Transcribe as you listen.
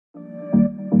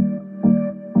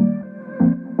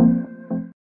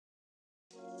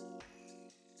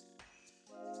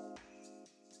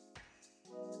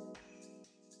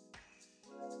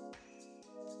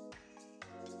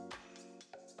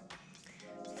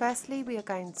Firstly, we are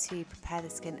going to prepare the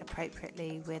skin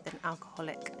appropriately with an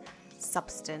alcoholic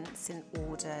substance in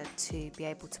order to be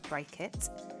able to break it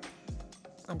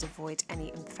and avoid any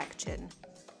infection.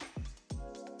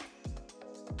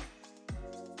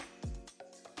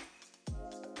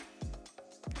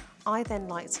 I then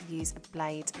like to use a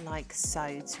blade like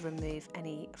so to remove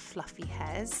any fluffy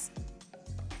hairs.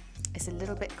 It's a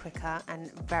little bit quicker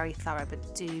and very thorough,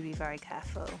 but do be very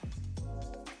careful.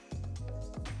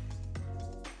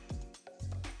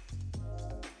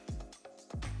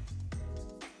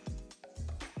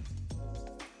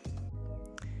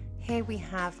 Here we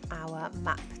have our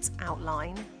mapped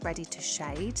outline ready to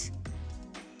shade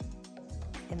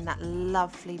in that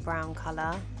lovely brown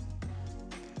colour.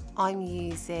 I'm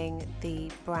using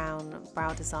the brown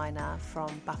brow designer from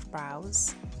Buff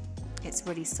Brows. It's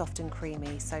really soft and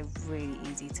creamy, so really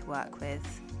easy to work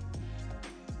with.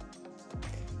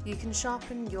 You can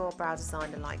sharpen your brow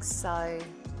designer like so,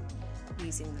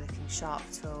 using the Looking Sharp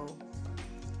tool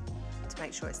to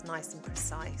make sure it's nice and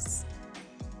precise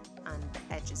and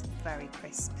the edge is very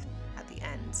crisp at the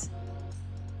end.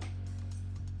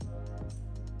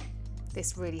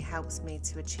 This really helps me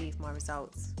to achieve my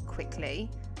results quickly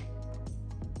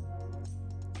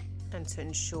and to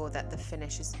ensure that the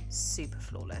finish is super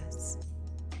flawless.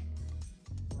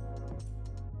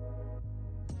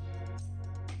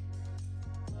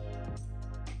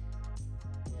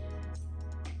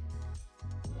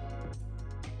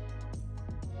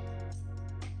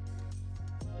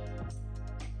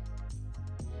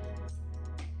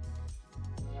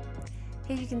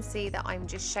 Here you can see that I'm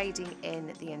just shading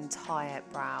in the entire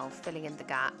brow, filling in the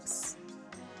gaps.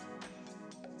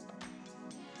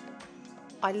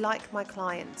 I like my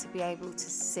client to be able to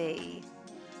see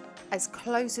as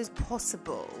close as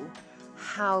possible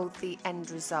how the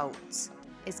end result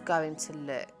is going to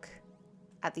look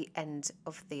at the end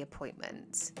of the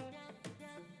appointment.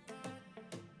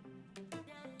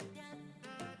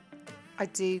 I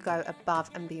do go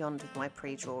above and beyond with my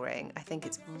pre-drawing. I think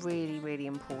it's really, really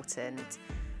important.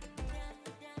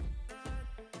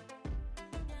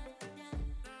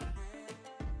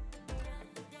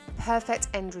 Perfect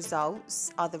end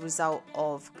results are the result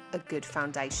of a good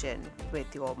foundation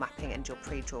with your mapping and your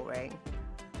pre-drawing.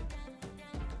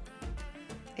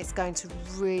 It's going to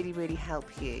really, really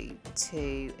help you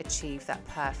to achieve that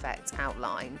perfect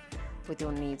outline with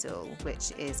your needle,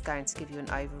 which is going to give you an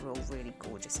overall really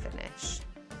gorgeous finish.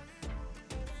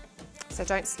 So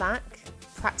don't slack,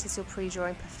 practice your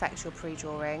pre-drawing, perfect your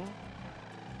pre-drawing,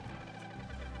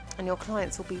 and your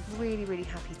clients will be really, really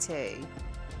happy too.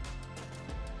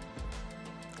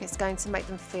 It's going to make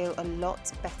them feel a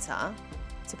lot better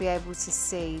to be able to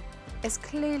see as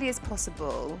clearly as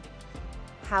possible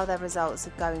how their results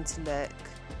are going to look,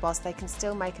 whilst they can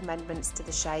still make amendments to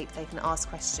the shape, they can ask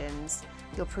questions.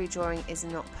 Your pre-drawing is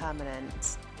not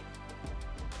permanent.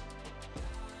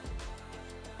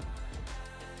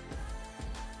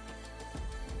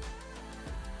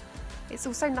 It's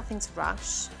also nothing to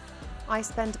rush. I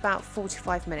spend about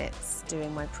 45 minutes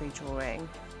doing my pre-drawing.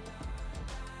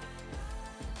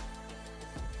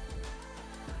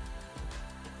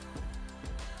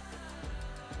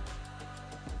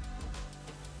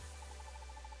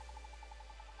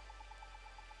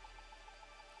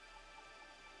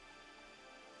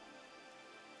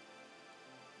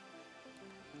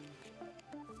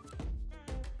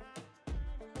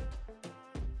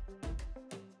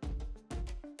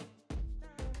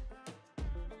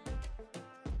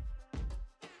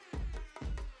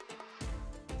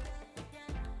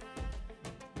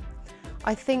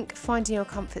 I think finding your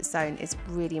comfort zone is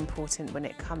really important when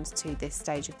it comes to this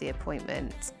stage of the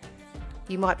appointment.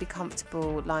 You might be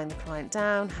comfortable lying the client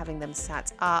down, having them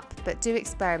sat up, but do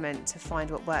experiment to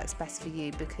find what works best for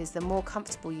you, because the more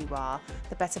comfortable you are,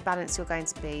 the better balance you're going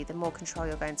to be, the more control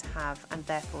you're going to have, and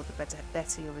therefore the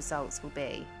better your results will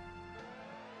be.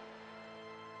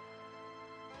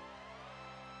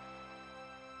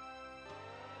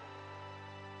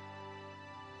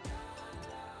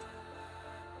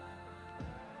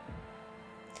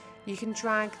 You can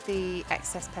drag the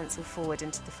excess pencil forward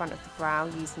into the front of the brow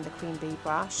using the Queen Bee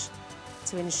brush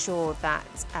to ensure that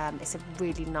it's a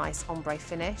really nice ombre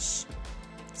finish,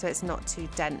 so it's not too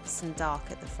dense and dark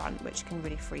at the front, which can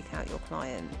really freak out your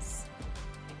clients.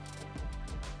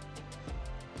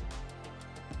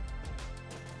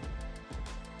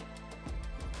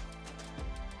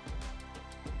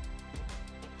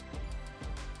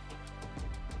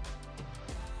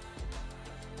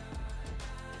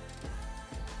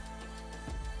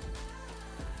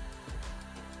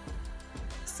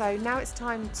 So now it's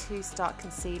time to start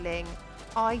concealing.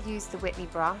 I use the Whitney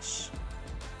brush.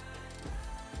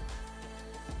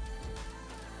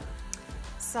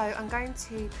 So I'm going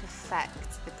to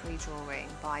perfect the pre-drawing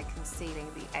by concealing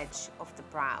the edge of the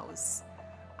brows.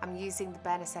 I'm using the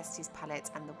Bare Necessities palette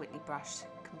and the Whitney brush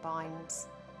combined.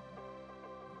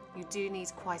 You do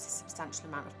need quite a substantial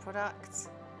amount of product,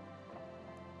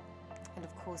 and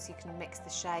of course you can mix the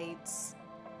shades.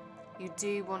 You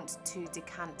do want to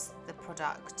decant the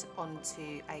product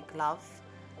onto a glove.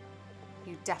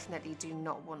 You definitely do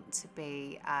not want to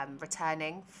be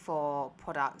returning for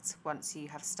product once you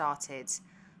have started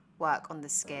work on the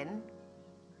skin,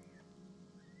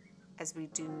 as we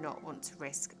do not want to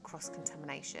risk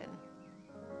cross-contamination.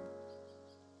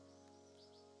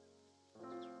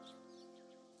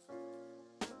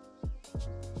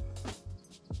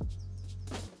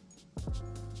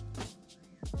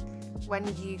 When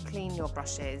you clean your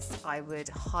brushes, I would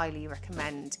highly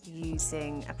recommend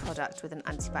using a product with an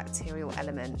antibacterial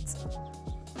element.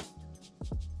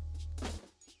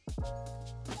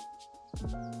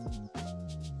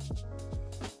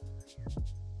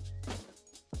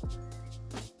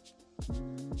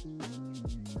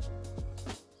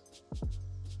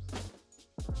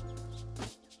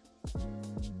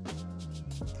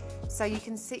 So you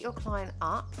can sit your client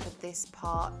up for this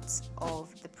part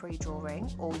of the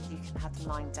pre-drawing, or you can have them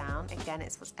lying down. Again,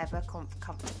 it's whatever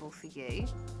comfortable for you.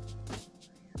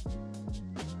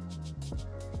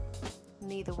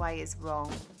 Neither way is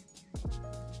wrong.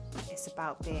 It's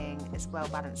about being as well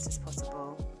balanced as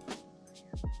possible.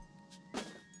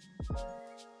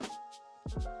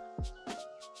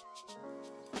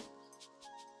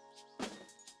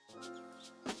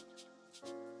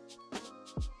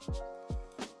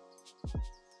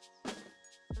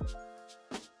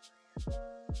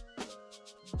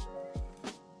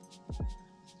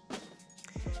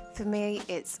 For me,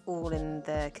 it's all in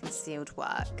the concealed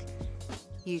work.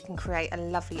 You can create a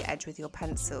lovely edge with your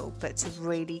pencil, but to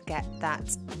really get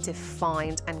that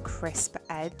defined and crisp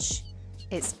edge,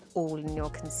 it's all in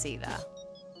your concealer.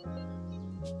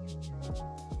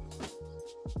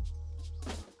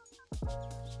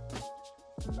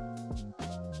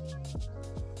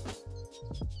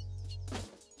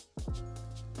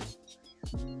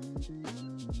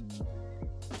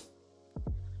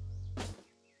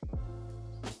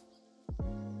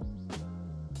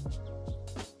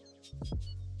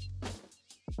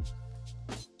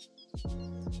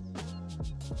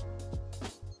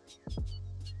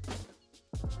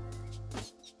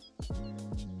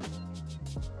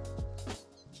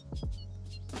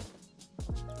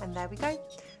 And there we go,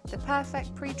 the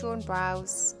perfect pre-drawn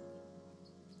brows,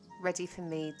 ready for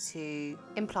me to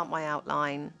implant my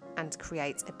outline and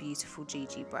create a beautiful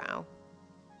GG brow.